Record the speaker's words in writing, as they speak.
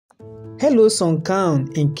Hello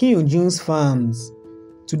Kang and Yoojung's fans.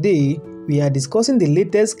 Today, we are discussing the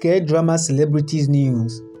latest K-drama celebrities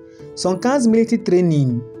news, Kang's military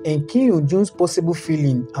training and Yoojung's possible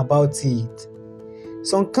feeling about it.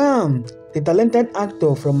 Kang, the talented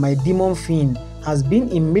actor from My Demon Film, has been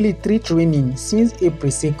in military training since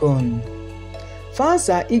April 2nd. Fans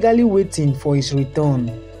are eagerly waiting for his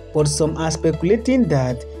return, but some are speculating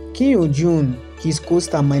that Yoojung, his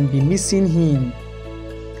co-star, might be missing him.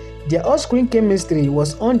 Their off-screen chemistry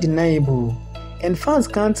was undeniable, and fans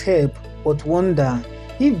can't help but wonder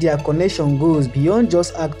if their connection goes beyond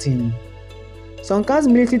just acting. Kang's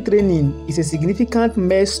military training is a significant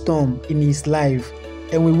milestone in his life,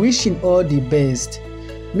 and we wish him all the best.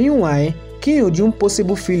 Meanwhile, Yoojung's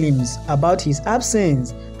possible feelings about his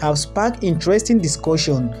absence have sparked interesting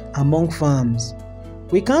discussion among fans.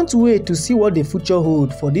 We can't wait to see what the future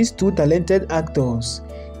holds for these two talented actors.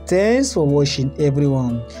 Thanks for watching,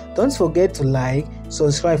 everyone. Don't forget to like,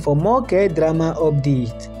 subscribe for more K-drama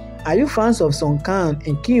updates. Are you fans of Kang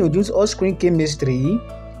and Yoojung's off-screen chemistry?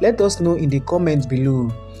 Let us know in the comments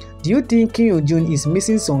below. Do you think Yoojung is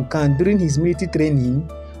missing Kang during his military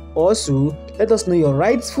training? Also, let us know your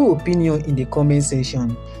rightful opinion in the comment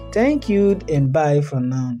section. Thank you and bye for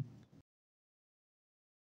now.